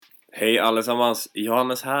Hej allesammans,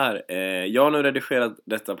 Johannes här. Jag har nu redigerat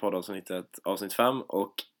detta poddavsnittet, avsnitt 5.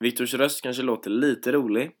 Och Viktors röst kanske låter lite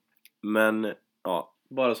rolig. Men, ja,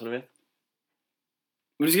 bara så ni vet.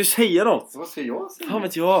 Men du ska ju säga något! Vad ska jag säga? Fan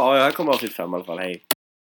vet jag, ja, här kommer avsnitt 5 i alla fall, hej.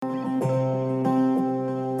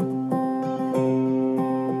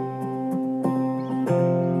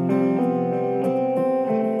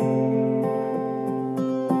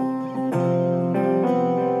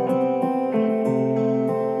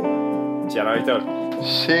 Tjena Viktor!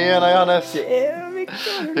 Tjena Johannes!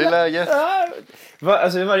 Hur är läget?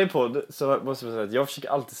 Alltså i varje podd så måste man säga att jag försöker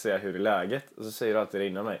alltid säga hur är läget. Och så säger du alltid det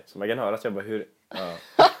innan mig. Så man kan höra att jag bara hur... Ja.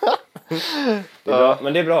 Det är bra,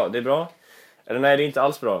 men det är bra. Eller nej, det är inte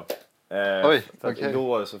alls bra. Oj, för att okej.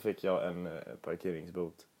 igår så fick jag en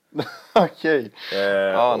parkeringsbot. Okej.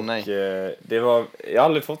 Och nej. Det var... Jag har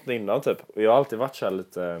aldrig fått det innan typ. Och jag har alltid varit så här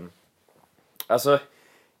lite... Alltså,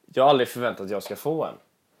 jag har aldrig förväntat att jag ska få en.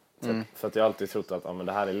 Typ. För att jag har alltid trott att men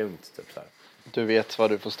det här är lugnt typ så här. Du vet vad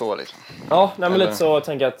du får stå liksom. Ja, nej, men lite så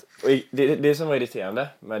tänker jag att det som var irriterande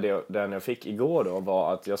med den jag fick igår då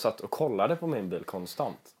var att jag satt och kollade på min bil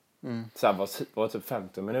konstant. Så här var typ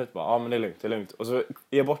 15 minuter bara, men det är lugnt. Och så är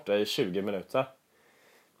jag borta i 20 minuter.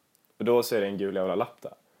 Och då ser det en gul jävla lapp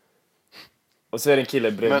där. Och så är det en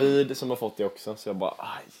kille bredvid som har fått det också. Så jag bara,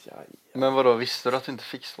 aj. Men vadå, visste du att du inte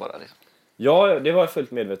fick stå där liksom? Ja, det var jag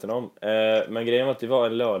fullt medveten om. Men grejen var att det var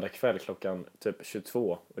en lördagkväll klockan typ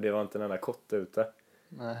 22. Och det var inte en enda kotte ute.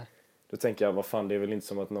 Nej. Då tänker jag, vad fan, det är väl inte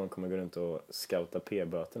som att någon kommer gå runt och scouta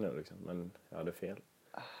p-böter nu liksom. Men jag hade fel.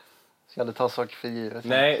 Ska du ta saker för givet?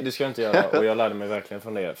 Nej, det ska jag inte göra. Och jag lärde mig verkligen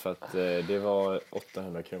från det. För att det var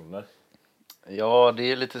 800 kronor. Ja, det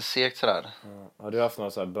är lite segt sådär. Ja. Har du haft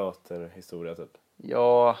några så här böterhistoria typ?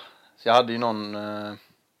 Ja, så jag hade ju någon...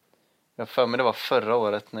 jag för mig det var förra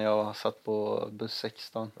året när jag satt på buss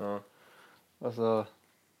 16. Ja. Och så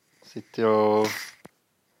sitter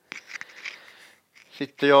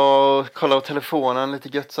jag och kollar på telefonen lite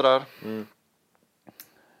gött sådär.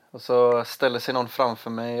 Och så ställer sig någon framför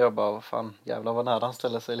mig och jag bara, vad fan, jävla vad nära han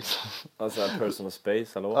ställer sig liksom. Alltså personal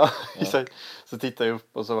space, hallå? Ja, exakt. Så tittar jag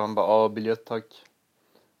upp och så han bara, biljett tack.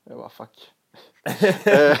 Jag bara, fuck.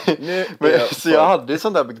 Så jag hade ett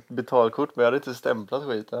sånt där betalkort men jag hade inte stämplat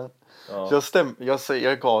skiten. Ja. Så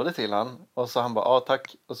jag gav det till han och så han bara,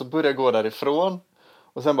 tack. Och så började jag gå därifrån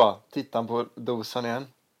och sen bara tittade han på dosan igen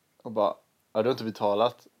och bara, du har inte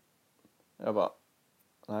betalat. Jag bara,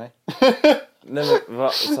 nej. Nej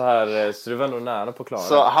men så här, så du var ändå nära på att klara.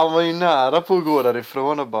 Så han var ju nära på att gå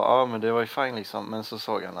därifrån och bara, men det var ju fine liksom. Men så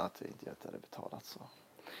såg han att inte jag hade betalat så.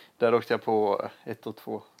 Där åkte jag på 1 och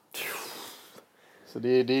 2. Så det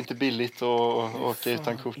är inte billigt att åka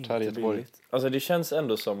utan kort här i Göteborg. Billigt. Alltså det känns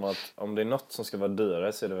ändå som att om det är något som ska vara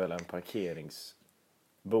dyrare så är det väl en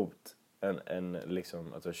parkeringsbot. En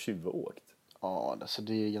liksom att du har 20 åkt. Ja, alltså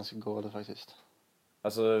det är ganska galet faktiskt.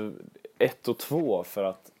 Alltså 1 och 2 för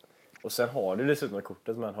att... Och sen har du dessutom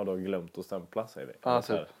kortet men har då glömt att stämpla, säger vi. Ja,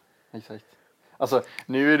 typ. Exakt. Alltså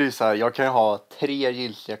nu är det ju så här, jag kan ju ha 3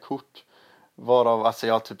 giltiga kort. Varav alltså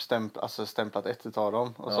jag har typ stämplat 1 utav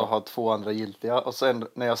dem. Och så har 2 andra giltiga. Och sen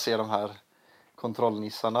när jag ser de här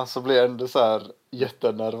kontrollnissarna så blir jag ändå så här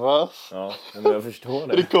jättenervös. Ja, men jag förstår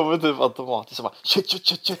det. Det kommer typ automatiskt så bara shit.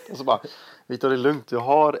 Och så bara, Victor, det är lugnt, du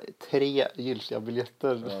har 3 giltiga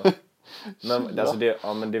biljetter. Ja. Men, alltså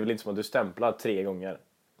men det är väl inte som att du stämplar 3 gånger?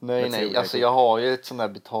 Nej, alltså jag har ju ett sånt här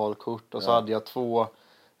betalkort. Och så hade jag 2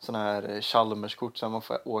 såna här Chalmerskort. Så man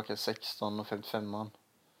får åka 16 och 55an.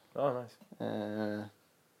 Ja, nice.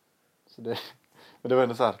 Så men det var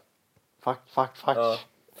ändå så här, fuck. Ja.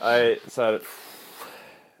 Nej, så här.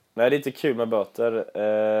 Nej, det är inte kul med böter.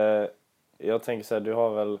 Jag tänker så här,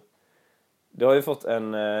 du har ju fått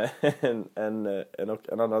en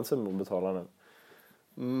annan summa att betala nu.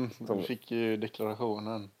 Du fick ju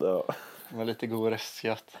deklarationen. Ja. Med lite god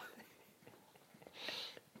restskatt.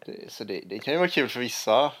 Så det kan ju vara kul för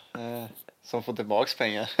vissa som får tillbaks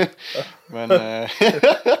pengar. Men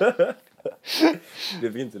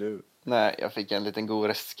Det fick inte du. nej, jag fick en liten god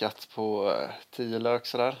restskatt på 10 lök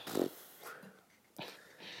sådär.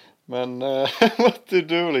 Men vad är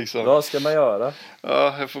du liksom? Vad ska man göra?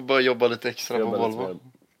 Ja, jag får bara jobba lite extra på Volvo.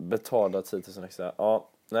 Betala 10 000 extra. Ja,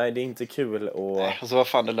 nej, det är inte kul och... Nej, alltså vad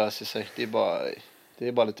fan, det löser sig. Det är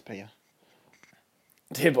bara lite pengar.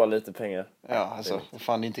 Det är bara lite pengar. Ja, alltså, vad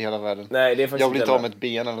fan, det är inte hela världen. Nej, det är faktiskt jag vill inte ha med ett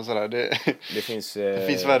ben eller sådär. Det finns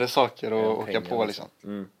värre saker att åka på liksom.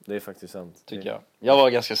 Det är faktiskt sant. Tycker jag. Jag var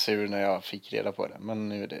ganska sur när jag fick reda på det. Men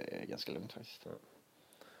nu är det ganska lugnt faktiskt.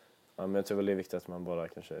 Ja, men jag tror väl det är viktigt att man bara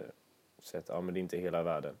kanske säger att men det är inte hela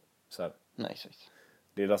världen. Så här. Nej, exakt.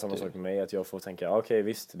 Det är samma sak med mig, att jag får tänka, okej,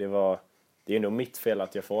 visst, det det är nog mitt fel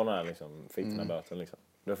att jag får den här liksom, fick den här böten liksom.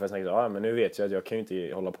 Då får jag tänka men nu vet jag att jag kan ju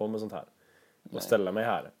inte hålla på med sånt här. Och ställa mig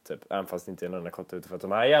här, typ, även fast det inte är någon kort ute. För att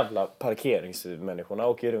de här jävla parkeringsmänniskorna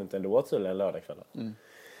åker runt ändå tydligen lördagskvällar.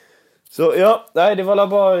 Så ja, nej,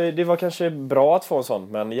 det var kanske bra att få en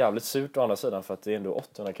sån, men jävligt surt å andra sidan för att det är ändå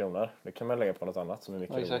 800 kronor. Det kan man lägga på något annat som är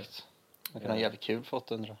mycket roligt. Exakt. Man kan ha jävligt kul för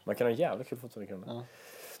 800. Man kan ha jävligt kul för 800 kronor. Ja.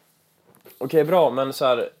 Okej, bra, men så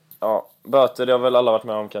här, ja, böter det har väl alla varit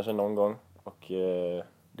med om kanske någon gång. Och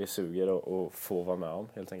det suger att få vara med om,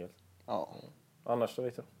 helt enkelt. Ja. Annars då,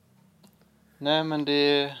 Victor? Nej, men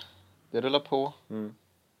det rullar på. Mm.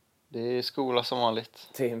 Det är skola som vanligt.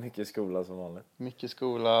 Det är mycket skola som vanligt. Mycket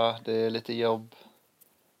skola, det är lite jobb.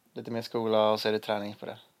 Lite mer skola och så är det träning på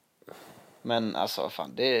det. Men alltså,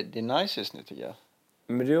 fan, det är nice just nu tycker jag.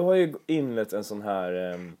 Men du har ju inlett en sån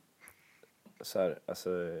här, alltså,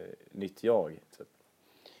 nytt jag, typ.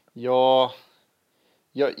 Ja,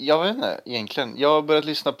 jag vet inte egentligen. Jag har börjat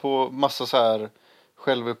lyssna på massa så här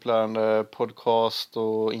självupplärande podcast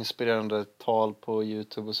och inspirerande tal på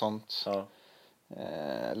YouTube och sånt. Ja.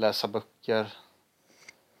 Läsa böcker.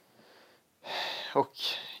 Och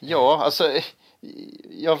ja, alltså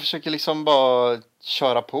jag försöker liksom bara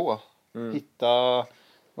köra på. Hitta,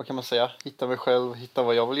 vad kan man säga? Hitta mig själv, hitta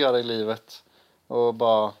vad jag vill göra i livet. Och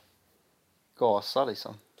bara gasa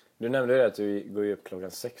liksom. Du nämnde ju att du går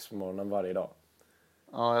upp 6 på morgonen varje dag.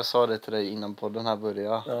 Ja, jag sa det till dig innan podden här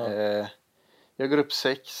började. Ja. Jag går upp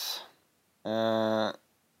 6.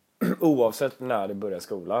 Oavsett när du börjar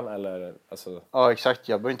skolan eller alltså. Ja, exakt.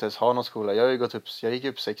 Jag behöver inte ens ha någon skola. Jag gick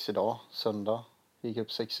upp 6 idag, söndag. Gick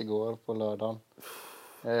upp 6 igår på lördagen.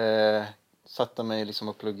 Satte mig liksom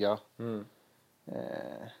och plugga.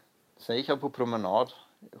 Sen gick jag på promenad.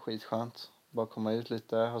 Skitskönt. Bara komma ut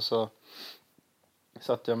lite och så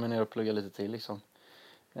satte jag mig ner och pluggade lite till liksom.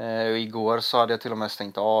 Och igår så hade jag till och med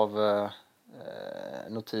stängt av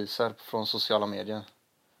notiser från sociala medier.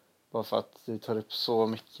 Bara för att det tar upp så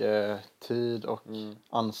mycket tid och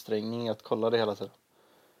ansträngning att kolla det hela tiden.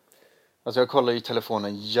 Alltså jag kollar ju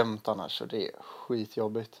telefonen jämt annars och det är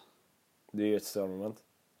skitjobbigt. Det är ju ett störmoment.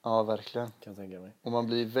 Ja, verkligen. Kan jag tänka mig. Och man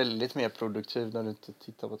blir väldigt mer produktiv när du inte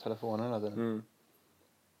tittar på telefonen hela tiden.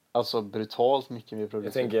 Alltså brutalt mycket mer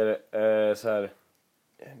produktiv. Jag tänker så här.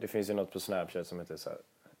 Det finns ju något på Snapchat som heter så här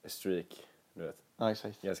streak, du vet. Ja,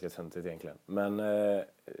 exakt. Ganska töntigt egentligen. Men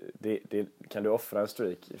det kan du offra en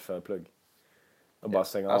streak för plugg? Och bara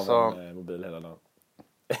stänga av en mobil hela dagen.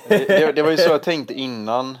 Det var ju så jag tänkte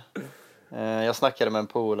innan. Jag snackade med en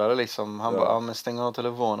polare liksom. Han bara, men stäng av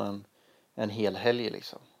telefonen en hel helg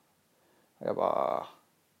liksom. Och jag bara,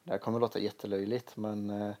 det här kommer låta jättelöjligt,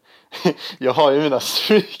 men jag har ju mina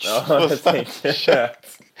streaks på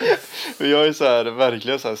Snapchat. Jag är så här,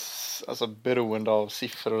 verkligen så här, alltså beroende av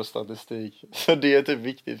siffror och statistik. Så det är typ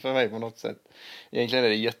viktigt för mig på något sätt. Egentligen är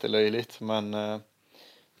det jättelöjligt, men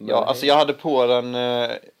ja, alltså jag hade på den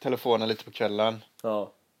telefonen lite på kvällen.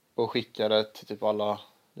 Ja. Och skickade till typ alla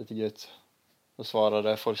lite gött. Och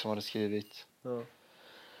svarade folk som hade skrivit. Ja.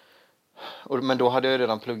 Men då hade jag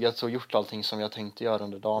redan pluggat och gjort allting som jag tänkte göra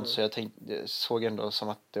under dagen. Så jag såg ändå som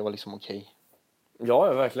att det var liksom okej.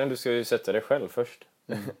 Ja, verkligen. Du ska ju sätta dig själv först.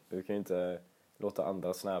 Du kan ju inte låta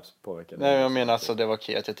andra snaps påverka dig. Nej, jag menar alltså det var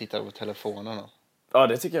okej att jag tittade på telefonen då. Ja,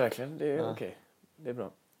 det tycker jag verkligen. Det är okej. Det är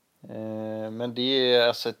bra. Men det är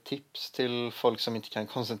alltså ett tips till folk som inte kan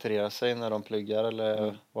koncentrera sig när de pluggar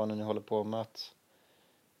eller vad ni nu håller på med. Att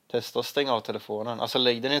testa att stänga av telefonen. Alltså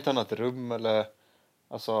lägg den i ett annat rum eller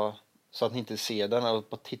alltså så att ni inte ser den och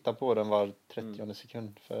bara titta på den var 30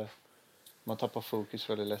 sekund. För man tappar fokus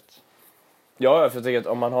väldigt lätt. Ja, för jag tänker att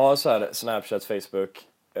om man har så här Snapchat, Facebook,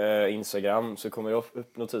 Instagram så kommer det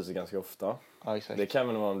upp notiser ganska ofta. Ja, exakt. Det kan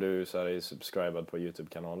väl vara om du så här är subscribed på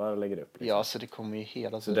YouTube-kanaler och lägger upp. Liksom. Ja, så det kommer ju hela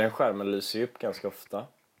tiden. Så den skärmen lyser ju upp ganska ofta.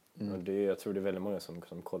 Och jag tror det är väldigt många som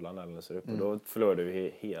kollar när den lyser upp. Och då förlorar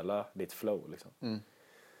du hela ditt flow liksom.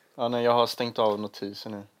 Ja, nej, jag har stängt av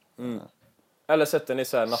notiser nu. Eller sätter den i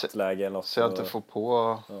så här nattläge eller något. Så jag inte får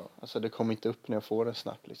på, alltså det kommer inte upp när jag får en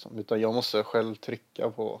snap liksom. Utan jag måste själv trycka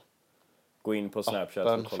på gå in på Snapchat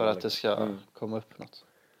appen för att det ska komma upp något.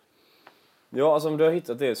 Ja, alltså om du har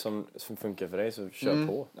hittat det som funkar för dig så kör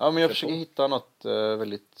på. Ja, men jag försöker hitta något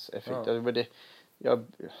väldigt effektivt. Men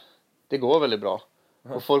det går väldigt bra.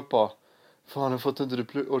 Och folk bara, fan, jag får inte du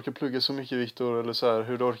orkar plugga så mycket, Victor, eller så här,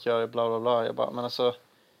 hur du orkar, bla bla bla. Jag bara, men alltså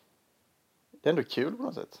det är ändå kul på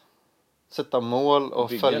något sätt. Sätta mål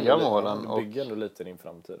och följa målen. Och bygga ändå lite din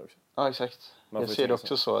framtid också. Ja, exakt. Jag ser det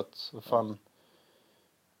också så att, fan,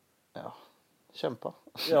 kämpa.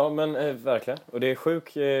 Ja, men verkligen. Och det är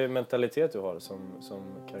sjuk mentalitet du har som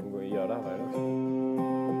kan gå och göra det här varje dag.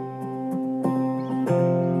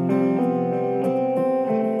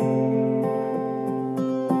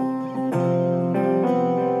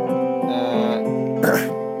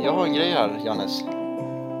 en grej här, Jannes.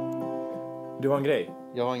 Du har en grej?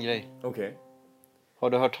 Jag har en grej. Okej. Har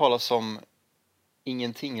du hört talas om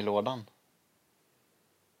ingenting-lådan?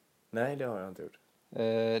 Nej, det har jag inte gjort. Det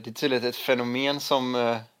är tydligen ett fenomen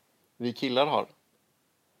som vi killar har.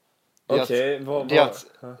 Det är Okej,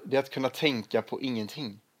 det är att kunna tänka på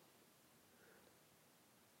ingenting.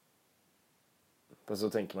 Så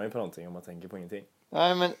tänker man ju på någonting om man tänker på ingenting.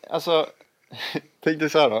 Nej, men alltså... Tänk dig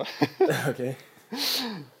så här då. Okej.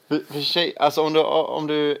 För tjej, alltså om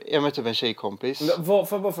du är med typ en tjejkompis. Får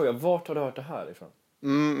jag bara fråga, vart har du hört det här ifrån?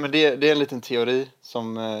 Men det är en liten teori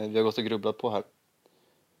som vi har gått och grubblat på här.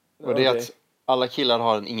 Och det är att alla killar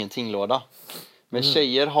har en ingenting-låda. Men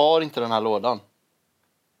tjejer har inte den här lådan.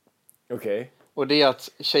 Okej. Och det är att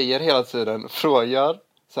tjejer hela tiden frågar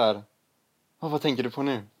så här: vad tänker du på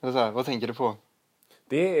nu? Eller så här, vad tänker du på?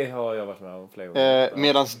 Det har jag varit med om flera gånger.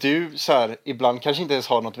 Medans du så här, ibland kanske inte ens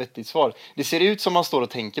har något vettigt svar. Det ser ut som man står och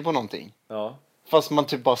tänker på någonting. Ja. Fast man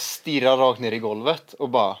typ bara stirrar rakt ner i golvet och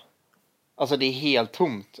bara... Alltså det är helt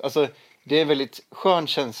tomt. Alltså det är en väldigt skön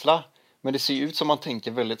känsla. Men det ser ut som man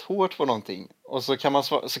tänker väldigt hårt på någonting. Och så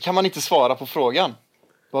kan man inte svara på frågan.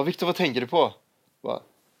 Bara, Victor, vad tänker du på? Bara,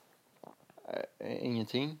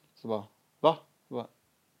 ingenting. Så bara, va?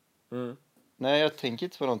 Nej, jag tänker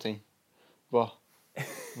inte på någonting. Bara,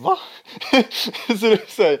 va? Så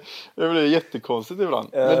det blir jättekonstigt ibland.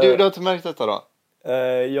 Men du har inte märkt detta då?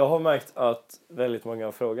 Jag har märkt att väldigt många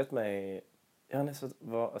har frågat mig, Jannes,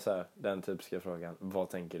 den typiska frågan, vad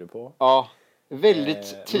tänker du på? Ja,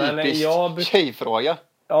 väldigt typisk tjejfråga.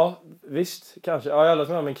 Ja, visst, kanske. Ja, jag har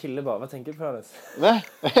med om en kille bara, vad tänker du på, Jannes? Nej,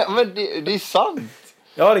 men det är sant.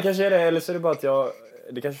 Ja, det kanske är det, eller så är det bara att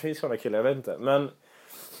det kanske finns sådana killar, jag vet inte. Men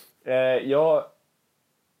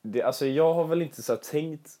jag har väl inte så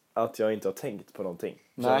tänkt att jag inte har tänkt på någonting.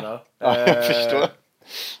 Nej, jag förstår.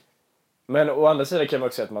 Men å andra sidan kan man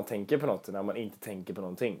också säga att man tänker på något när man inte tänker på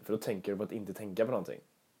någonting. För då tänker du på att inte tänka på någonting.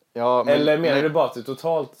 Ja, eller menar du bara att du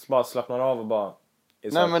totalt bara slappnar av och bara...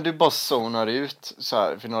 Nej, men du bara zonar ut så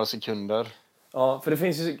här för några sekunder. Ja, för det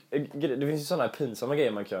finns ju sådana här pinsamma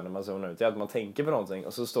grejer man kan göra när man zonar ut. Det är att man tänker på någonting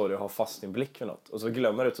och så står du och har fast din blick för något. Och så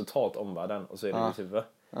glömmer du totalt omvärlden och så är det ditt huvud.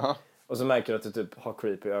 Ja. Och så märker du att du typ har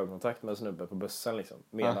creepy ögonkontakt med en snubbe på bussen liksom.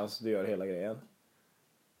 Medan du gör hela grejen.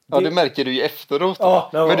 Ja, det märker du ju efteråt. Ja,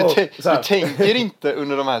 men du tänker inte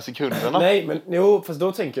under de här sekunderna. Nej, men jo, fast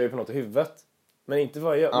då tänker jag ju på något i huvudet. Men inte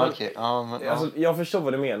vad jag gör. Okay. Alltså, jag förstår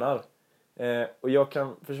vad du menar. Och jag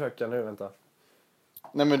kan försöka nu, vänta.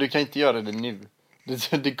 Nej, men du kan inte göra det nu.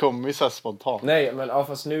 Det kommer ju så här spontant. Nej, men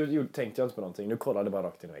fast nu tänkte jag inte på någonting. Nu kollade jag bara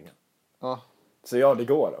rakt in i väggen. Ja. Så ja, det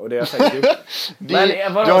går. Och det har jag säkert gjort.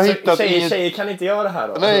 Men tjejer kan inte göra det här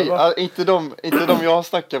då? Nej, inte de jag har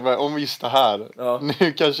snackat med om just det här. Ja.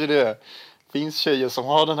 Nu kanske det finns tjejer som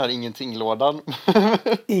har den här ingenting-lådan.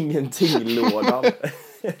 Ingenting-lådan?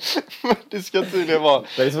 Det ska tydligen vara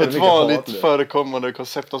ett vanligt förekommande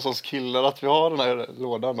koncept hos oss killar att vi har den här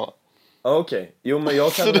lådan då. Okej. Jo, men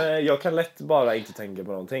jag kan lätt bara inte tänka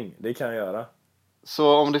på någonting. Det kan jag göra.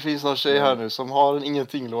 Så om det finns någon tjej här nu som har en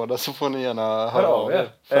ingenting-låda så får ni gärna höra av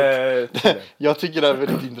er. Jag tycker det är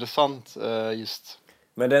väldigt intressant just.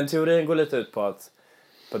 Men den teorin går lite ut på att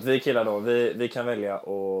vi killar då, vi kan välja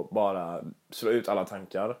att bara slå ut alla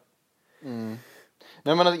tankar.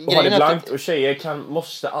 Nej, men och ha det blankt, och tjejer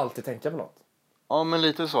måste alltid tänka på något. Ja, men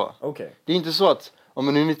lite så. Okay. Det är inte så att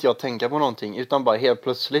om nu inte jag tänker på någonting, utan bara helt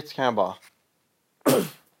plötsligt kan jag bara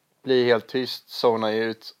bli helt tyst, zona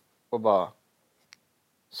ut och bara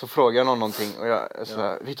så frågar någon någonting och jag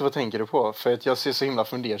sådär, vet du vad tänker du på? För att jag ser så himla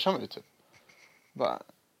fundersam ut typ. Bara,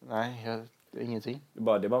 nej, ingenting.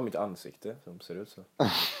 Det är bara mitt ansikte som ser ut så.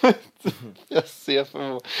 Jag ser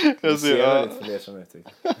väldigt fundersam ut.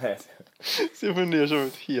 Ser fundersam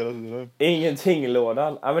ut hela tiden.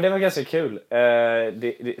 Ingenting-lådan. Ja, men det var ganska kul.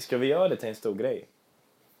 Ska vi göra det till en stor grej?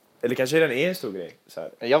 Eller kanske den är en stor grej? Så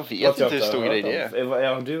här. Jag vet inte hur stor grej det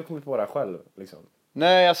är. Har du kommit på det själv? Liksom?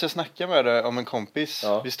 Nej, alltså jag snackade med det om en kompis.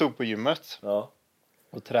 Ja. Vi stod på gymmet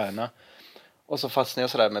och tränade. Och så fastnade jag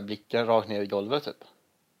sådär med blicken rakt ner i golvet typ.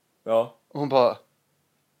 Ja. Och hon bara,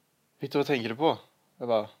 vet du vad tänker du på? Jag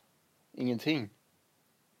bara, ingenting.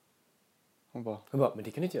 Hon bara, men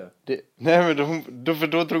det kan du inte göra. Nej, men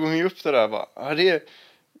då drog hon ju upp det där. Bara,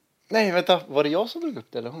 nej, vänta, var det jag som drog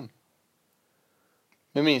upp det eller hon?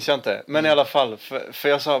 Nu minns jag inte. Men i alla fall, för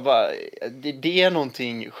jag sa bara, det är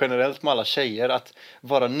någonting generellt med alla tjejer att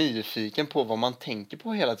vara nyfiken på vad man tänker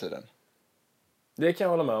på hela tiden. Det kan jag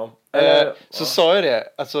hålla med om. Så sa jag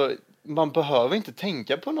det, alltså man behöver inte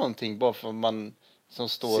tänka på någonting bara för att man som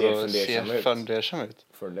står Ser och fundersam ser ut. fundersam ut.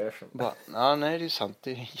 Fundersam. Bara, nej det är sant,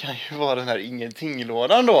 det kan ju vara den här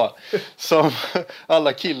ingenting-lådan då som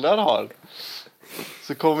alla killar har.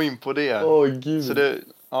 Så kom vi in på det. Åh gud. Så det,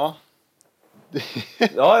 ja.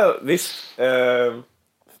 Ja, visst.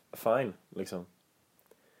 Fine, liksom.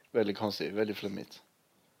 Väldigt konstigt, väldigt flummigt.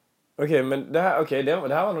 Okej, men det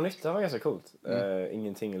här var nog nytt. Det här var ganska coolt.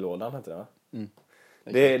 Ingenting i lådan hette det, va?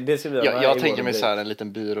 Det ska vi göra. Jag tänker mig så här en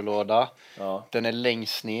liten byrålåda. Ja. Den är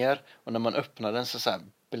längst ner och när man öppnar den så här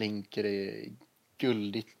blinkar det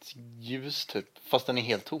guldigt ljus typ. Fast den är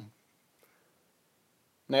helt tom.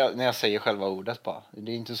 När jag säger själva ordet bara.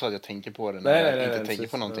 Det är inte så att jag tänker på det när jag inte tänker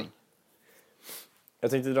på någonting.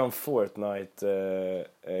 Jag tänkte dra en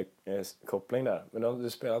Fortnite-koppling där. Men du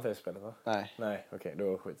spelar inte det spelet, va? Nej. Nej, okej,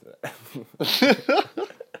 då skiter vi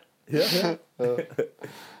det.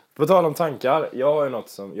 På tal om tankar, jag har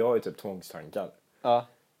ju typ tvångstankar. Ja.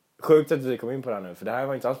 Sjukt att vi kom in på det här nu, för det här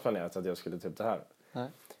var inte alls planerat att jag skulle typ det här. Nej.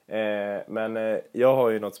 Men jag har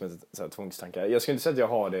ju något som heter så här, tvångstankar. Jag skulle inte säga att jag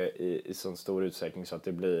har det i så stor utsträckning så att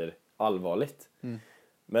det blir allvarligt.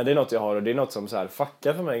 Men det är något jag har och det är något som så här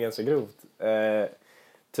fuckar för mig ganska grovt.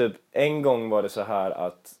 Typ en gång var det så här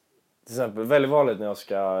att till exempel väldigt vanligt när jag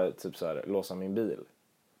ska typ så här låsa min bil.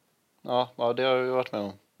 Ja, det har jag ju varit med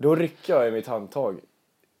om. Då rycker jag i mitt handtag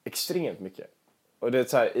extremt mycket. Och det är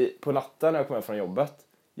så här på natten när jag kommer hem från jobbet.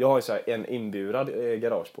 Jag har ju så här en inburad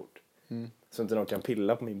garageport. Så inte någon kan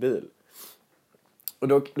pilla på min bil. Och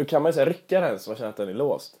då kan man ju så här rycka den så man känner att den är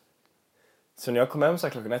låst. Så när jag kom hem så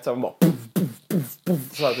här klockan 1 så var bara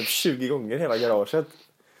så här typ 20 gånger i hela garaget.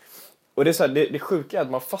 Och det är så här, det sjuka är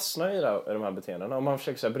att man fastnar i de här beteendena och man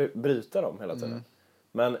försöker så här bryta dem hela tiden.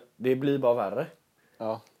 Men det blir bara värre.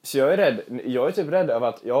 Ja. Så jag är typ rädd över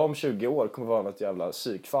att jag om 20 år kommer vara något jävla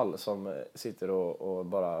psykfall som sitter och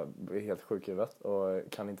bara är helt sjuk i huvudet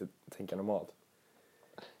och kan inte tänka normalt.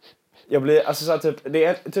 Jag blir alltså så här, typ det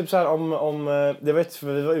är typ så här om det vet för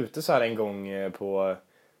vi var ute så här en gång på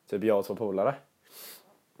typ jag och 2 polare.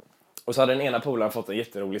 Och så hade den ena polaren fått en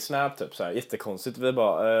jätterolig snap typ så här jättekonstigt. Vi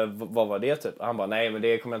bara vad var det typ? Han bara nej men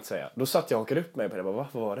det kommer jag inte säga. Då satt jag och hakade upp mig på det. Bara,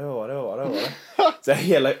 vad var det? Så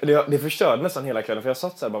det förstörde nästan hela kvällen för jag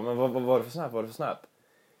satt så här bara men vad var det för snap?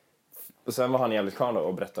 Och sen var han jävligt skön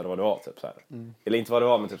och berättade vad det var typ så här. Eller inte vad det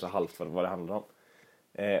var men typ så halvt vad det handlade om.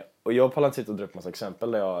 Och jag pallar inte sitta och dra upp massa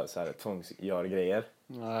exempel där jag så här tvångsgör grejer.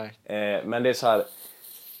 Nej. Men det är så här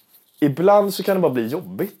ibland så kan det bara bli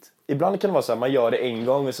jobbigt. Ibland kan det vara så här, man gör det en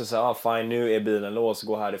gång och så säger fine nu är bilen låst,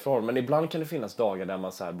 gå härifrån. Men ibland kan det finnas dagar där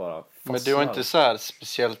man så här bara fastnar. Men du har inte så här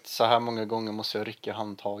speciellt så här många gånger måste jag rycka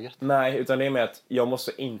handtaget. Nej, utan det är med att jag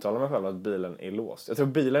måste intala mig själv att bilen är låst. Jag tror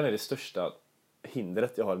bilen är det största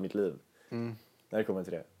hindret jag har i mitt liv. När det kommer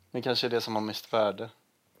till det. Men kanske är det som har mest värde.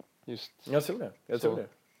 Just. Jag tror det.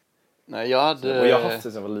 Nej, jag hade... Och jag har haft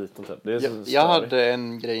det sen jag var liten typ. Det är jag hade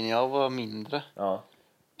en grej när jag var mindre. Ja.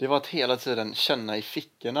 Det var att hela tiden känna i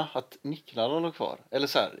fickorna att nycklarna låg kvar. Eller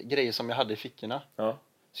så här, grejer som jag hade i fickorna. Ja.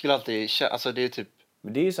 Skulle alltid alltså det är typ...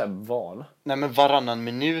 Men det är ju så här vana. Nej men varannan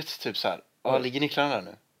minut typ så här. Ja, ligger nycklarna där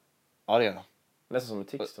nu? Ja, det gör de. Nästan som ett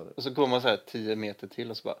tics då. Och så går man så här 10 meter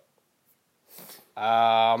till och så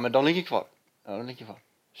bara... men de ligger kvar. Ja, de ligger kvar.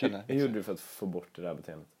 Hur gjorde du för att få bort det där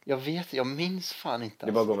beteendet? Jag minns fan inte.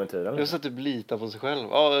 Det bara går med tiden. Jag satt typ lita på sig själv.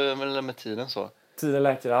 Ja, men med tiden så. Tiden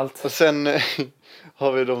läker allt. Och sen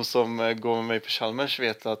har vi de som går med mig på Chalmers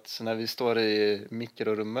vet att när vi står i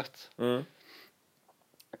mikrorummet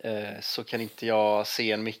så kan inte jag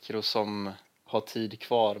se en mikro som har tid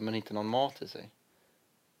kvar men inte någon mat i sig.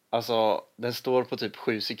 Alltså, den står på typ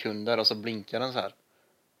 7 sekunder och så blinkar den så här.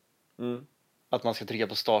 Att man ska trycka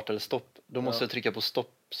på start eller stopp. Då måste jag trycka på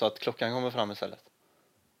stopp så att klockan kommer fram istället.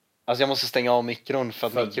 Alltså jag måste stänga av mikron för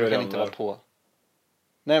att mikron kan inte vara på.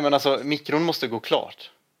 Nej men alltså mikron måste gå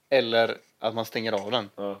klart. Eller att man stänger av den.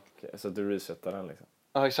 Ja, okay. Så att du resetar den liksom.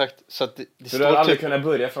 Ja exakt. Så att det så du har aldrig kunnat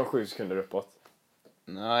börja från 7 sekunder uppåt?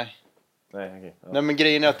 Nej. Nej, okej. Ja. Nej men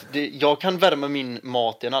grejen är att jag kan värma min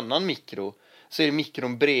mat i en annan mikro. Så är det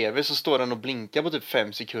mikron bredvid så står den och blinkar på typ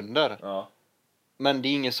 5 sekunder. Ja. Men det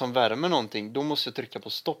är ingen som värmer någonting. Då måste jag trycka på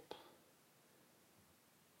stopp.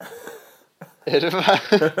 Är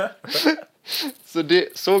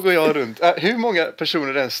det så går jag runt. Hur många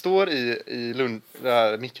personer den står i det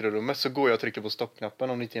här mikrorummet så går jag och trycker på stoppknappen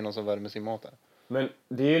om det inte är någon som värmer sin mat där. Men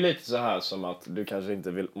det är ju lite så här som att du kanske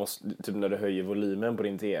inte måste typ när du höjer volymen på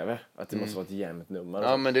din tv att det måste vara ett jämnt nummer.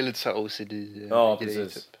 Ja, men det är lite så här OCD ja, grej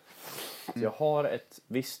precis. typ. Jag har ett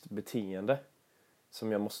visst beteende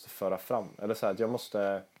som jag måste föra fram. Eller så här att jag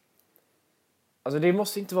måste... Alltså det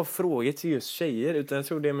måste inte vara frågor till just tjejer utan jag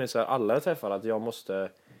tror det är med så här alla jag träffar att jag måste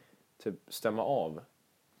typ stämma av.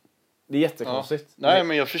 Det är jättekonstigt. Ja. Nej,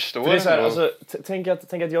 men jag förstår. För det är så här, ändå. alltså, tänk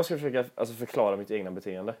att jag ska försöka alltså, förklara mitt egna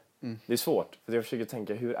beteende. Det är svårt. För jag försöker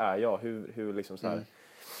tänka, hur är jag? Hur liksom så här.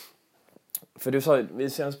 För du sa, i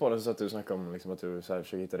senaste podden så att du snackade om liksom, att du så här,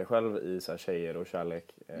 försöker hitta dig själv i så här, tjejer och kärlek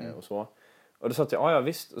och så. Och då sa jag, ja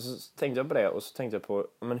visst. Och så tänkte jag på det och så tänkte jag på,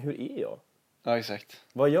 men hur är jag? Ja, exakt.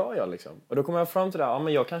 Vad gör jag liksom? Och då kommer jag fram till det här, ja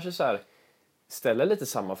men jag kanske så här ställer lite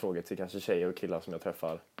samma frågor till kanske tjejer och killar som jag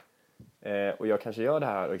träffar. Och jag kanske gör det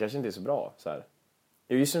här och det kanske inte är så bra så här.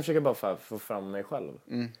 Jag just försöker bara få fram mig själv.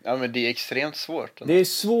 Ja, men det är extremt svårt. Det är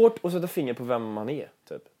svårt att sätta finger på vem man är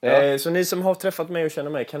typ. Så ni som har träffat mig och känner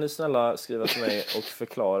mig, kan ni snälla skriva till mig och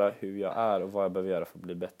förklara hur jag är och vad jag behöver göra för att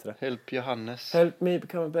bli bättre. Help Johannes. Help me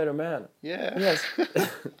become a better man. Yeah. Yes.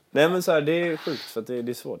 Nej men så här, det är sjukt för att det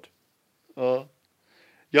är svårt. Ja.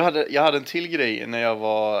 Jag hade en till grej när jag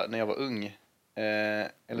var ung.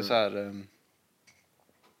 Eller så här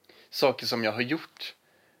saker som jag har gjort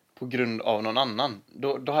på grund av någon annan.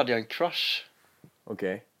 Då hade jag en crush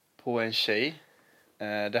Okej. på en tjej.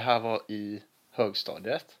 Det här var i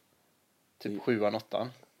högstadiet. Typ 7:an, 8:an.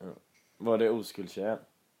 Var det oskuldstjejen?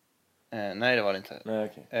 Nej, det var det inte. Nej,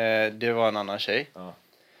 okej. Det var en annan tjej. Ja.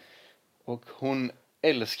 Och hon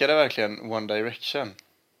älskade verkligen One Direction.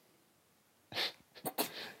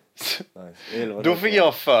 Nice. Då fick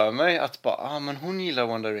jag för mig att men hon gillar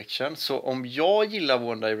One Direction. Så om jag gillar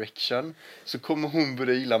One Direction så kommer hon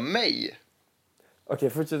börja gilla mig. Okej,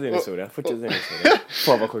 fortsätt din historia.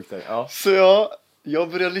 Fan vad sjukt det är. Ja. Så jag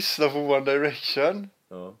började lyssna på One Direction.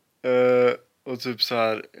 Ja. Och typ så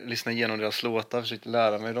här lyssna igenom deras låtar. Försökte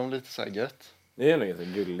lära mig dem lite så här gött. Det är nog ganska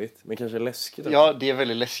gulligt. Men kanske läskigt också. Ja, det är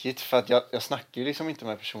väldigt läskigt. För att jag snackar ju liksom inte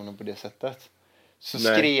med personen på det sättet. Så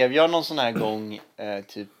Nej. skrev jag någon sån här gång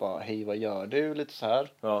typ bara, hej vad gör du? Lite så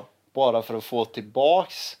här. Ja. Bara för att få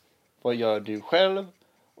tillbaks, vad gör du själv?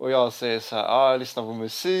 Och jag säger så här, jag lyssnar på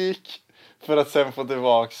musik. För att sen få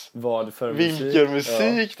tillbaks, Vad för vilken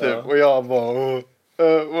musik ja. typ. Ja. Och jag bara,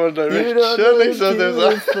 One Direction liksom.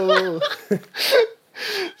 Typ, så.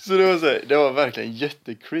 Så det var så här, det var verkligen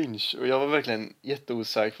jättecringe. Och jag var verkligen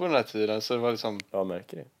jätteosäker på den här tiden. Så det var liksom, Jag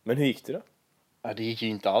märker det. Men hur gick det då? ja, det gick ju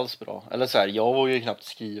inte alls bra. Eller så här, jag vågade ju knappt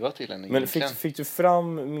skriva till henne. Men fick du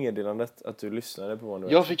fram meddelandet att du lyssnade på One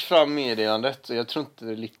Direction? Jag fick fram meddelandet och jag tror inte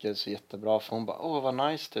det lyckades så jättebra. För hon bara, vad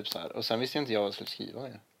nice typ så här. Och sen visste inte jag vad jag skulle skriva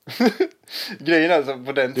med. Grejen alltså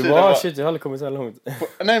på den du tiden bara, shit, jag har aldrig kommit så här långt.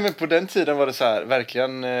 nej, men på den tiden var det så här,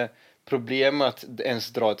 verkligen problem med att ens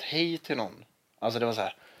dra ett hej till någon. Alltså det var så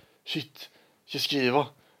här, shit, ska jag skriva?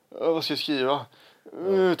 Vad ska jag skriva?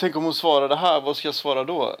 Tänk om hon svarar det här, vad ska jag svara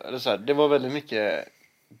då? Eller så här, det var väldigt mycket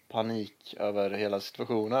panik över hela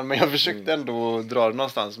situationen. Men jag försökte ändå dra det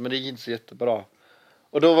någonstans, men det gick inte så jättebra.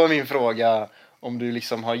 Och då var min fråga om du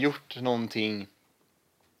liksom har gjort någonting,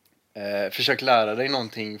 försökt lära dig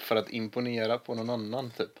någonting för att imponera på någon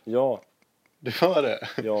annan typ. Ja. Det var det.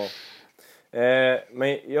 Ja.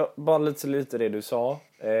 Men bara lite det du sa.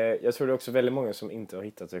 Jag tror det är också väldigt många som inte har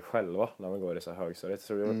hittat sig själva när man går i så här högstadiet.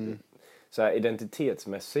 Så så här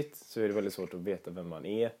identitetsmässigt så är det väldigt svårt att veta vem man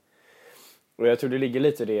är. Och jag tror det ligger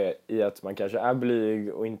lite det i att man kanske är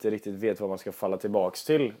blyg och inte riktigt vet vad man ska falla tillbaks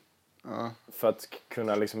till. För att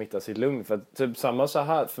kunna liksom hitta sitt lugn. För att, typ samma så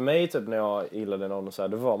här för mig typ när jag gillade någon och så här,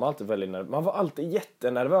 då var man alltid väldigt nervös. Man var alltid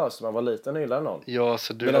jättenervös när man var liten och gillade någon. Ja,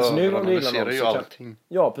 så du analyserar ju allting.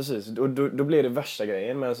 Ja, precis. Och då blir det värsta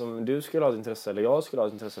grejen. Men som du skulle ha ett intresse eller jag skulle ha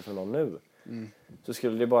ett intresse för någon nu. Så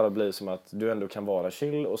skulle det bara bli som att du ändå kan vara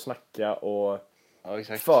chill och snacka och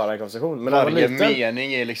föra en konversation. Men varje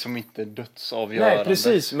mening är liksom inte dödsavgörande. Nej,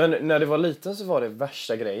 precis. Men när det var liten så var det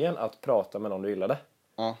värsta grejen att prata med någon du gillade.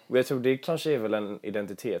 Ja. Och jag tror det kanske är väl en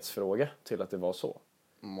identitetsfråga till att det var så.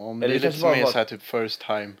 Om det är lite som är så här typ first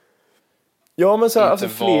time. Ja, men så här, alltså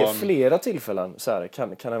flera tillfällen så här, kan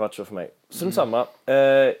det ha varit så för mig. Som samma.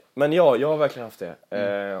 Men ja, jag har verkligen haft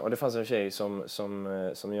det. Och det fanns en tjej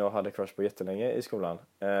som jag hade crush på jättelänge i skolan.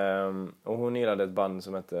 Och hon gillade ett band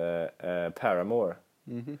som hette Paramore.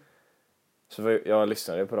 Så jag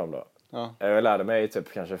lyssnade på dem då. Ja. Jag lärde mig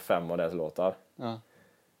typ kanske 5 av deras låtar. Ja.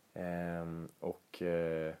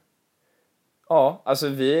 Ja, alltså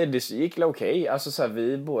det gick okej. Alltså så här,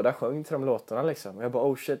 vi båda sjöng till de låtarna liksom. Jag bara,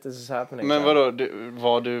 oh shit, this is happening. Men vadå,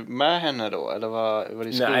 var du med henne då? Eller var det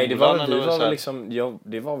i skolan? Nej, det var väl liksom,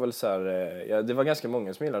 det var väl så här, det var ganska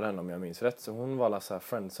många som gillade henne om jag minns rätt. Så hon var så här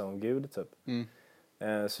friendzone-gud typ.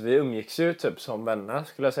 Så vi umgicks ju typ som vänner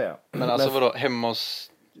skulle jag säga. Men alltså vadå, hemma hos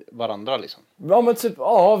varandra liksom? Ja men typ,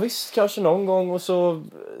 ja visst, kanske någon gång och så,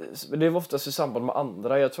 det var oftast i samband med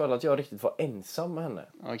andra. Jag tror aldrig att jag riktigt var ensam med henne.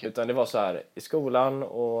 Okay. Utan det var så här i skolan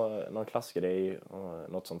och någon klassgrej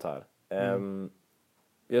och något sånt här.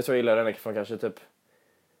 Jag tror jag gillade henne från kanske typ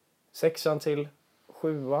 6:an till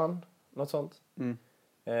 7:an, något sånt. Mm.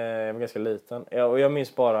 Jag var ganska liten. Och jag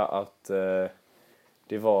minns bara att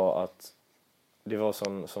det var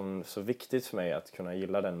så viktigt för mig att kunna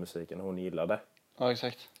gilla den musiken hon gillade. Ja,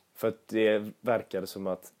 exakt. För att det verkade som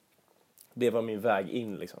att det var min väg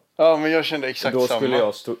in liksom. Ja, men jag kände exakt och då samma. skulle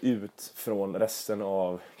jag stå ut från resten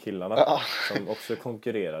av killarna Ja. som också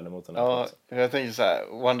konkurrerade mot den här Ja, platsen. jag tänker så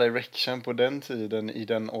här, One Direction på den tiden, i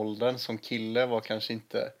den åldern som kille, var kanske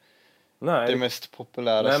inte Nej, det mest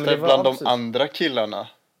populäraste Nej, men det var bland de absolut- andra killarna.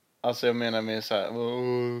 Alltså jag menar med så här,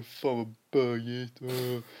 fan vad bögigt.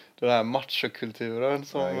 Den här machokulturen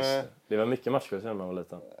som... Ja, just det. Det var mycket matchkultur när man var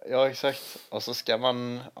liten. Ja, exakt. Och så ska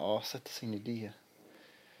man sätta sig in i det.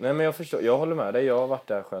 Nej, men jag förstår. Jag håller med dig. Jag har varit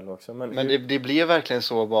där själv också. Men det blev verkligen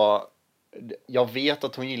så bara... Jag vet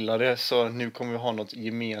att hon gillar det, så nu kommer vi ha något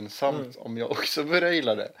gemensamt om jag också börjar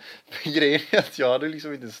gilla det. För grejen är att jag hade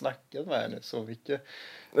liksom inte snackat med henne så mycket.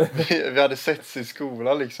 Vi hade setts i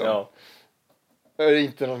skolan liksom. Ja.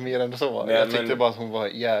 Inte något mer än så. Nej, jag tyckte men- bara att hon var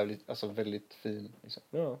jävligt, alltså väldigt fin. Liksom.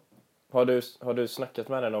 Ja. Har du snackat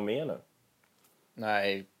med henne någon mer nu?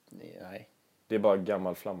 Nej. Det är bara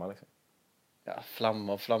gammal flamma liksom. Ja,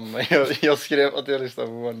 flamma. Jag skrev att jag lyssnade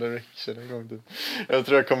på One Direction en gång typ. Jag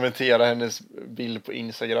tror jag kommenterade hennes bild på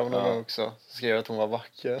Instagram någon gång också. Så skrev jag att hon var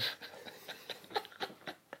vacker.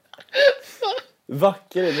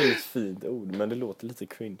 Vacker är ett väldigt fint ord, men det låter lite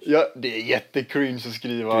cringe. Ja, det är jättecringe att Du är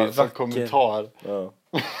skriva som vacker. kommentar. Ja.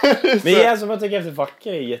 Men alltså, man tycker efter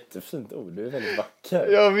vacker är ett jättefint ord. Du är väldigt vacker.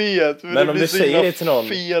 Jag vet, Men om blir du så säger himla det till någon-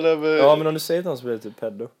 fel över... Ja, men om du säger till någon så blir det typ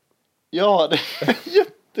pedo. Ja, det är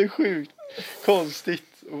jättesjukt.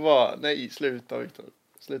 Konstigt. Och bara, nej, sluta Victor.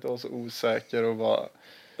 Sluta vara så osäker och bara...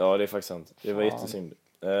 Ja, det är faktiskt sant. Det var Fan. jättesynd.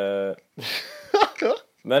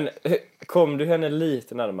 Men kom du henne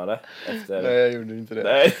lite närmare efter? Nej, jag gjorde inte det.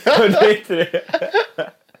 Nej, det är inte det.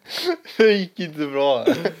 Det gick inte bra.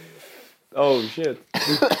 Oh shit.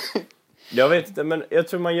 Jag vet inte, men jag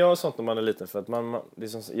tror man gör sånt när man är liten för att det är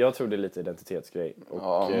som, jag tror det är lite identitetsgrej. Och,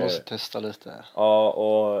 Ja, man måste testa lite. ja,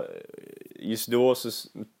 och just då så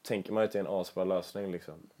tänker man att det är en asbra lösning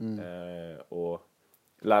liksom. Och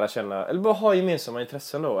lära känna, eller bara ha gemensamma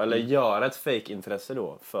intressen då, eller göra ett fake-intresse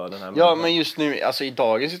då för den här Ja, människan. men just nu, alltså i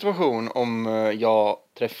dagens situation, om jag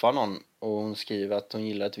träffar någon och hon skriver att hon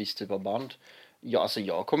gillar ett visst typ av band. Ja, alltså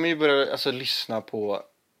jag kommer ju börja lyssna på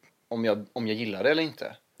om jag gillar det eller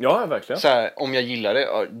inte. Ja, verkligen. Så här, om jag gillar det,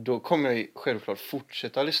 ja, då kommer jag ju självklart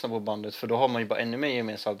fortsätta lyssna på bandet, för då har man ju bara ännu mer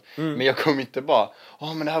gemensamt. Men jag kommer inte bara,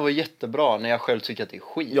 men det här var jättebra, när jag själv tycker att det är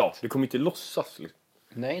skit. Ja, du kommer inte låtsas liksom.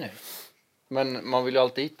 Nej. Men man vill ju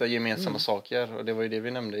alltid hitta gemensamma saker, och det var ju det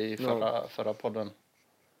vi nämnde i förra podden.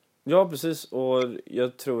 Ja, precis. Och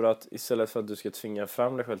jag tror att istället för att du ska tvinga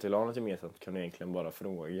fram dig själv till något gemensamt kan du egentligen bara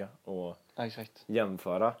fråga och Ja, exakt.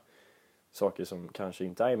 jämföra saker som kanske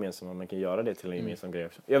inte är gemensamma. Man kan göra det till en gemensam grej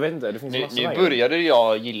också. Jag vet inte, det finns massa Nu vägar. började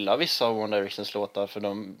jag gilla vissa av One Directions låtar, för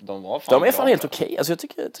de var fan De är fan bra. helt okej. Alltså jag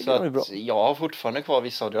tycker Så de är bra. att jag har fortfarande kvar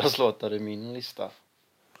vissa av deras låtar i min lista.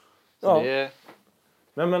 Så Ja. det,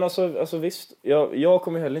 Men alltså visst, jag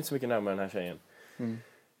kommer heller inte så mycket närmare den här tjejen.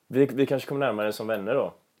 Vi kanske kommer närmare den som vänner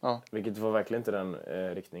då. ja, Vilket var verkligen inte den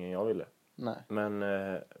riktningen jag ville. nej. Men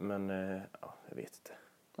ja, jag vet inte.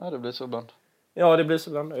 Ja, det blir så ibland. Ja, det blir så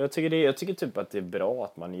ibland. Jag tycker typ att det är bra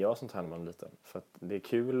att man gör sånt här när man är liten. För att det är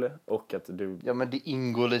kul och att du... Ja, men det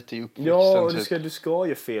ingår lite i uppväxten. Ja, och typ. du ska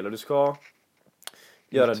göra fel och du ska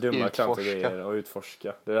göra dumma Utforska. klantiga grejer och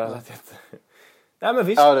utforska. Det där lät jätte... Nej, men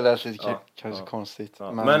visst. Ja, det lät lite Ja, kanske ja. konstigt.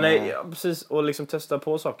 Ja. Men, Men ja, precis. Och liksom testa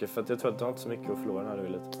på saker. För att jag tror att du har inte så mycket att förlora när du är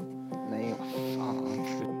liten. nej, vad fan.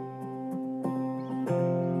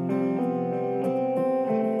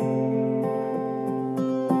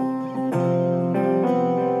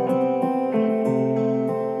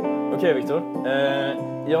 Okej, Viktor.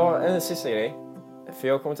 Ja, en sista grej. För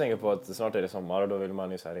jag kommer tänka på att snart är det sommar och då vill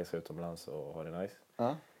man ju så här resa utomlands och ha det nice.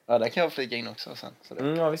 Ja, där kan jag flika in också sen. Så det.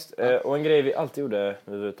 Ja, visst. Och en grej vi alltid gjorde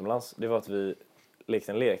när vi var utomlands, det var att vi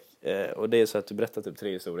lekte en lek. Och det är så att du berättar typ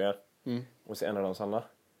 3 historier. Och så en av dem sanna.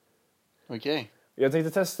 Okej. Jag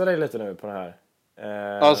tänkte testa dig lite nu på det här.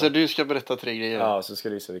 Alltså, du ska berätta 3 grejer. Ja, så ska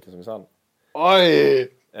du gissa vilken som är sann.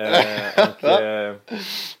 Oj!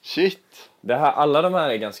 Shit. Alla de här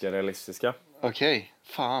är ganska realistiska. Okej,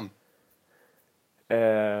 fan.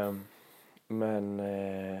 Men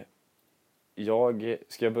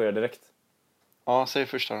ska jag börja direkt? Ja, säg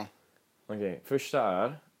första då. Okej, första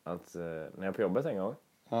är att när jag är på jobbet en gång,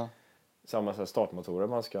 Ja, samma så här startmotorer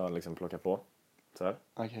man ska liksom plocka på. Så här.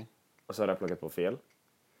 okej. Och så hade jag plockat på fel.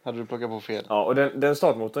 Hade du plockat på fel? Ja, och den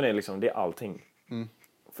startmotorn är liksom, det är allting. Mm.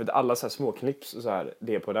 För att alla så här små knips och så här,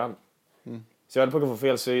 det är på den. Så jag hade på att få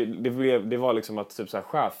fel, så det var liksom att typ så här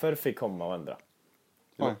chefer fick komma och ändra.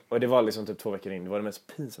 Och det var liksom typ 2 veckor in. Det var det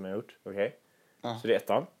mest pinsamma jag gjort. Okej. Ja. Så det är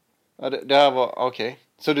 1:an. Ja, det här var okej.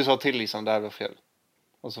 Så du sa till liksom det här var fel.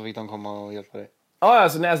 Och så fick de komma och hjälpa dig. Ja,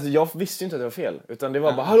 alltså jag visste ju inte att det var fel. Utan det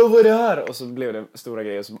var bara, hallå vad är det här? Och så blev det stora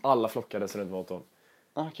grejer som alla flockades runt motorn.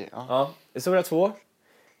 Okej, ja. Ja, historia 2.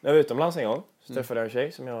 När jag var utomlands en gång så träffade jag en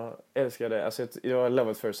tjej som jag älskade. Alltså jag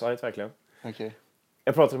love at first sight verkligen. Okej.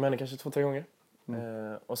 Jag pratade med henne kanske 2-3 gånger.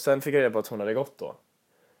 Och sen fick jag reda på att hon hade gått då.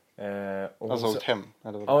 Och Alltså hon, åkt hem?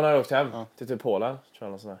 Eller vad? ja, hon hade åkt hem Ja. till typ Polen, tror jag,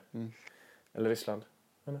 någon sån här. Eller Ryssland.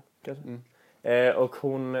 Kanske. Och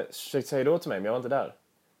hon försökte säga då till mig, men jag var inte där.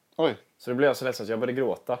 Oj. Så då blev jag så ledsen att jag började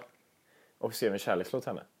gråta. Och skrev en kärlekslåt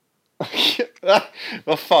till henne.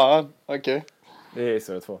 Vad fan? Okej. Det är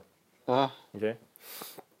historia 2. Ja. Okej.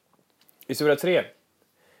 Historia 3.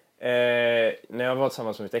 När jag var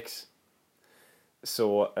tillsammans med mitt ex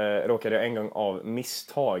så råkade jag en gång av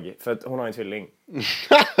misstag, för att hon har en tvilling.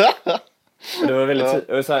 Och det var väldigt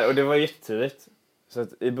och det var jättetidigt. Så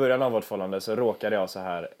att i början av vårt förhållande så råkade jag så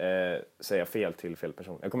här säga fel till fel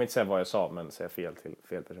person. Jag kommer inte säga vad jag sa, men säga fel till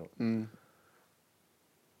fel person.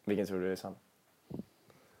 Vilken tror du är sann?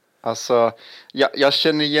 Alltså, jag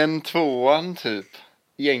känner igen 2:an typ.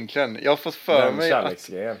 Egentligen. Jag har fått för mig att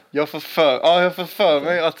jag har fått för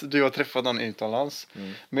mig att du har träffat någon utomlands.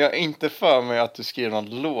 Men jag har inte för mig att du skrev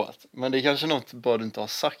någon låt. Men det är kanske något bara du inte har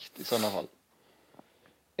sagt i sådana fall.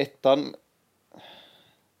 1:an.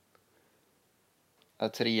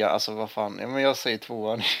 3, alltså vad fan. Ja, men jag säger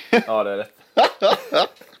 2:an. Ja, det är rätt.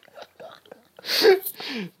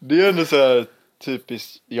 Det är ändå så här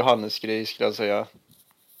typiskt Johannes-grej skulle jag säga.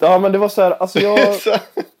 Ja, men det var så här, alltså jag...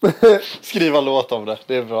 Skriva låt om det,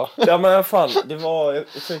 det är bra. Ja, men fan, det var... Jag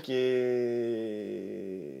tycker...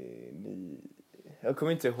 Jag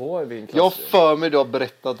kommer inte ihåg din klass. Jag har för mig du har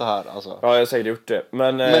berättat det här, alltså. Ja, jag har säkert gjort det.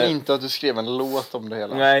 Men inte att du skrev en låt om det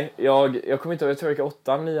hela. Nej, jag kommer inte ihåg. Jag tror jag gick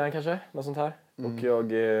 8:an, 9:an kanske. Något sånt här. Och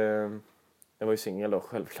jag var ju singel då,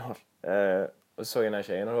 självklart. Och så såg jag den här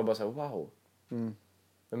tjejen och då var bara så här, wow.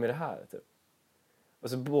 Vem är det här, typ? Och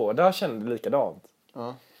så båda kände likadant.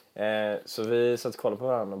 Ja. Så vi satt och kollade på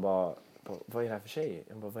varandra och bara, vad är det här för tjej?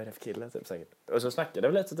 Jag bara, vad är det för kille, typ, säkert. Och så snackade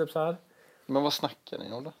vi lite, typ så här. Men vad snackar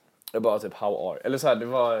ni om då? Jag bara typ, how are? Eller så här, det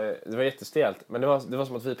var jättestelt. Men det var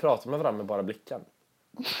som att vi pratade med varandra med bara blicken.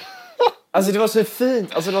 Alltså det var så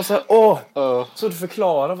fint. Alltså det var så här, så du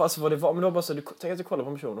förklarar alltså vad det var. Men det var bara så, tänk att du kollar på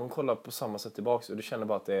en person och hon kollar på samma sätt tillbaks. Och du känner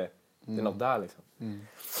bara att det är något där liksom.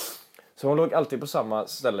 Så hon låg alltid på samma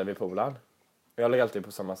ställe vid poolen. Och jag låg alltid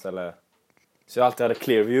på samma ställe. Så jag alltid hade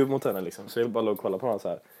clear view mot henne liksom. Så jag bara låg och kollade på henne så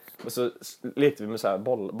här. Och så lekte vi med så här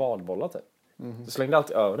badbollar typ. Så slängde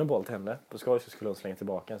alltid över en boll till henne. På skoj så skulle hon slänga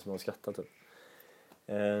tillbaka en som hon skrattade typ.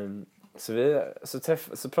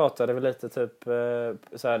 Så pratade vi lite typ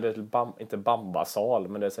så här, det inte bambasal,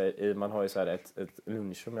 men det är så här, man har ju så här ett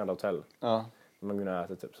lunchrum i alla hotell. Ja. Man går ner och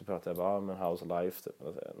äter typ, så pratar jag bara men how's life typ,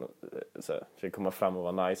 så försöker komma fram och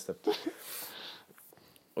vara nice typ.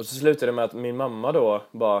 Och så slutade det med att min mamma då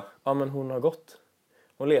bara, men hon har gått.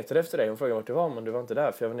 Hon letade efter dig, hon frågade vart du var, men du var inte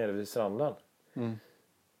där för jag var nere vid stranden.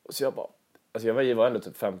 Och så jag bara, alltså jag var ändå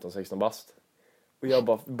typ 15-16 bast. Och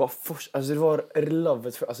jag bara först, alltså det var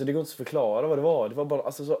lovet, alltså det går inte att förklara vad det var bara,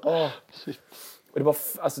 alltså så, Shit. Och det bara,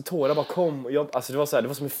 alltså tårar bara kom och alltså det var så här, det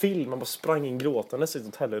var som en film, man bara sprang in gråtande i ett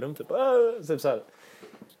hotellrum typ, typ så här.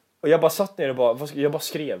 Och jag bara satt ner och jag bara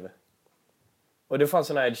skrev. Och det fanns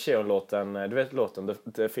den här Ed Sheeran-låten, du vet låten,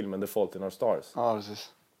 filmen The Fault in Our Stars. Ja,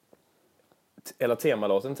 precis. Hela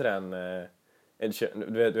temalåten till den, Ed Sheeran,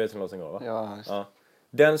 du vet hur låten går, va? Ja, just. Ja.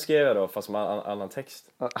 Den skrev jag då, fast med annan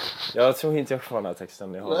text. Jag tror inte jag får den här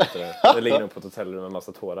texten, jag har inte det. Det ligger nog på ett hotellrum med en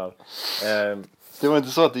massa tårar. Det var inte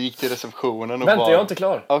så att du gick till receptionen och vänta, jag är inte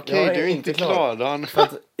klar. Okej, du är inte klar då. För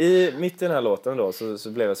att mitt i den här låten då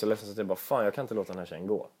så blev jag så ledsen så att jag bara, fan jag kan inte låta den här tjejen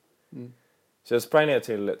gå. Så jag sprang ner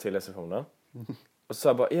till receptionen. Och så sa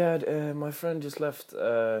jag bara, yeah, my friend just left.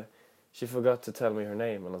 She forgot to tell me her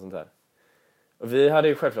name eller något sånt där. Och vi hade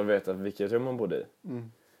ju självklart vetat vilket rum hon bodde i.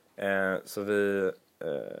 Så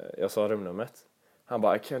jag sa rumnumret. Han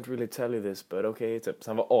bara, I can't really tell you this, but okay, typ. Så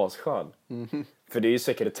han var asskön. För det är ju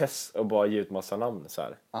sekretess att bara ge ut massa namn så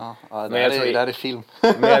här. Ja, det här är film.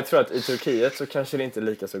 Men jag tror att i Turkiet så kanske det inte är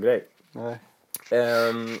lika så grej. Nej.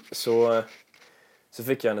 Så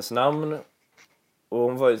fick jag hennes namn. Och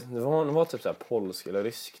hon var typ så här polsk eller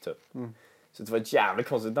rysk typ. Så det var ett jävligt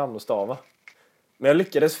konstigt namn att stava. Men jag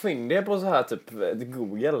lyckades få in det på så här typ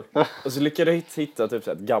Google. Och så lyckades jag hitta typ så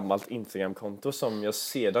här ett gammalt Instagram-konto som jag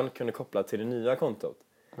sedan kunde koppla till det nya kontot.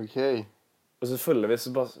 Okej. Och så följde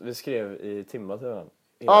vi skrev i timmar till varandra.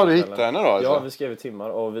 Ja, du hittade henne då alltså? Ja, vi skrev i timmar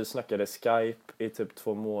och vi snackade Skype i typ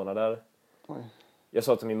 2 månader. Oj. Jag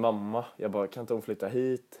sa till min mamma, jag bara, kan inte hon flytta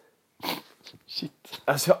hit? Shit.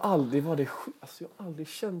 Alltså jag har aldrig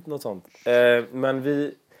känt något sånt.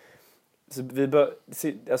 Men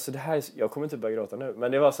alltså det här, jag kommer inte börja gråta nu,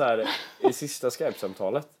 men det var så här i sista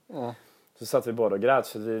Skype-samtalet. Ja. Så satt vi båda och grät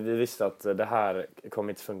för vi visste att det här kommer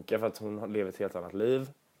inte funka för att hon lever ett helt annat liv.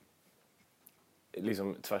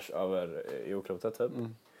 Liksom tvärs över jordklotet typ.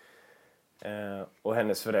 Och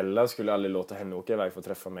hennes föräldrar skulle aldrig låta henne åka iväg för att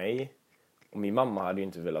träffa mig. Och min mamma hade ju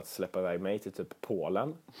inte velat släppa iväg mig till typ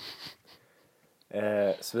Polen.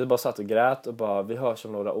 Så vi bara satt och grät och bara, vi hörs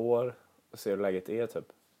om några år och ser hur läget är typ.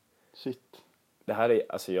 Shit. Det här är,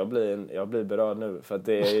 alltså jag blir berörd nu för att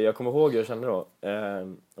jag kommer ihåg hur jag kände då.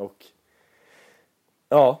 Och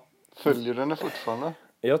ja. Följer du henne fortfarande?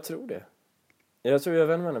 Jag tror det. Jag tror jag är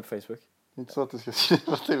vän med henne på Facebook. Inte så att du ska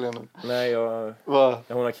skriva till henne. Nej, Va?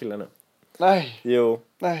 hon har killen nu. Nej. Jo.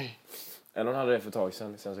 Nej. Hon hade det för ett tag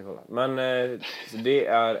sedan jag ska kolla. Men så det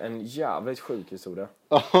är en jävligt sjuk historia.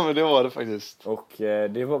 Ja, men det var det faktiskt. Och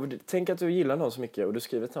tänk att du gillar någon så mycket och du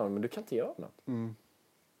skriver till någon men du kan inte göra något.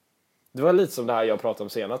 Det var lite som det här jag pratade om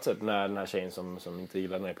senast typ, när den här tjejen som inte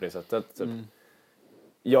gillade mig på det sättet typ.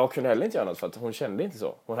 Jag kunde heller inte göra något för att hon kände inte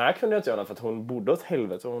så. Hon här kunde inte göra något för att hon bodde åt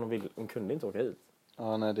helvete och hon kunde inte åka hit.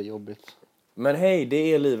 Ja, nej, det är jobbigt. Men hej,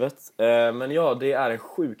 det är livet. Men ja, det är en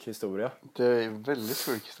sjuk historia. Det är en väldigt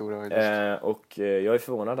sjuk historia faktiskt. Och jag är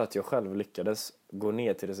förvånad att jag själv lyckades gå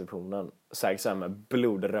ner till receptionen. Säkert såhär med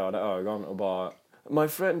blodröda ögon och bara, my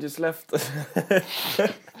friend just left.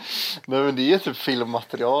 Nej, men det är typ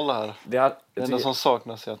filmmaterial här. Det enda som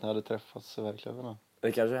saknas är att ni hade träffats i verkligheten.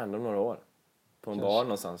 Det kanske händer om några år. På en bar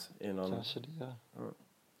någonstans. Kanske det.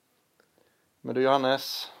 Men du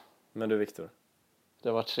Johannes. Men du Viktor. Det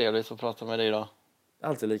har varit trevligt att prata med dig idag.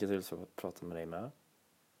 Alltid lika trevligt att prata med dig med.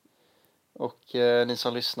 Och ni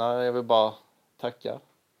som lyssnar, jag vill bara tacka.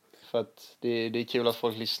 För att det är kul att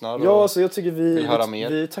folk lyssnar. Ja, så jag tycker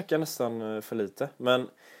vi tackar nästan för lite. Men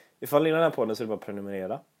ifall ni gillar den här podden så är det bara att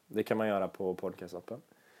prenumerera. Det kan man göra på podcastappen.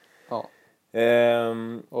 Ja.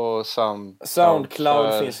 Och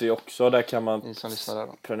Soundcloud finns ju också. Där kan man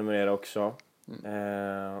där prenumerera också.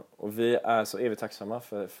 Och vi är så evigt tacksamma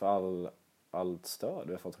för allt stöd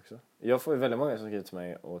vi har fått också. Jag får ju väldigt många som skriver till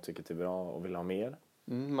mig och tycker att det är bra och vill ha mer.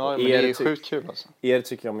 Men det är sjukt kul alltså. Er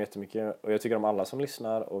tycker jag om jättemycket och jag tycker om alla som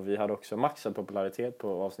lyssnar. Och vi hade också maxad popularitet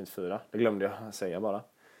på avsnitt 4. Det glömde jag säga bara.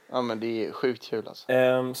 Ja, men det är sjukt kul alltså.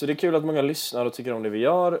 Så det är kul att många lyssnar och tycker om det vi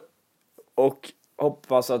gör. Och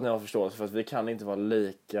hoppas att ni har förståelse för att vi kan inte vara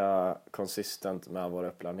lika konsistent med våra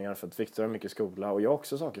uppladdningar. För att Viktor har mycket skola och jag har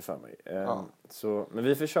också saker för mig. Men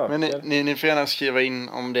vi försöker. Men ni får gärna skriva in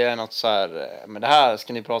om det är något så här, men det här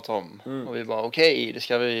ska ni prata om. Och vi bara okej, det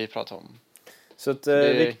ska vi prata om. Så att,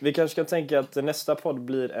 vi kanske kan tänka att nästa podd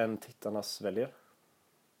blir en tittarnas väljer.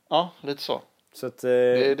 Ja, lite så. Så att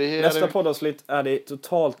nästa poddavsnitt är det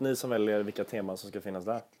totalt ni som väljer vilka teman som ska finnas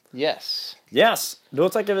där. Yes, då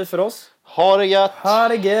tackar vi för oss. Ha det gött. Ha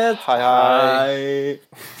det gött. Hej.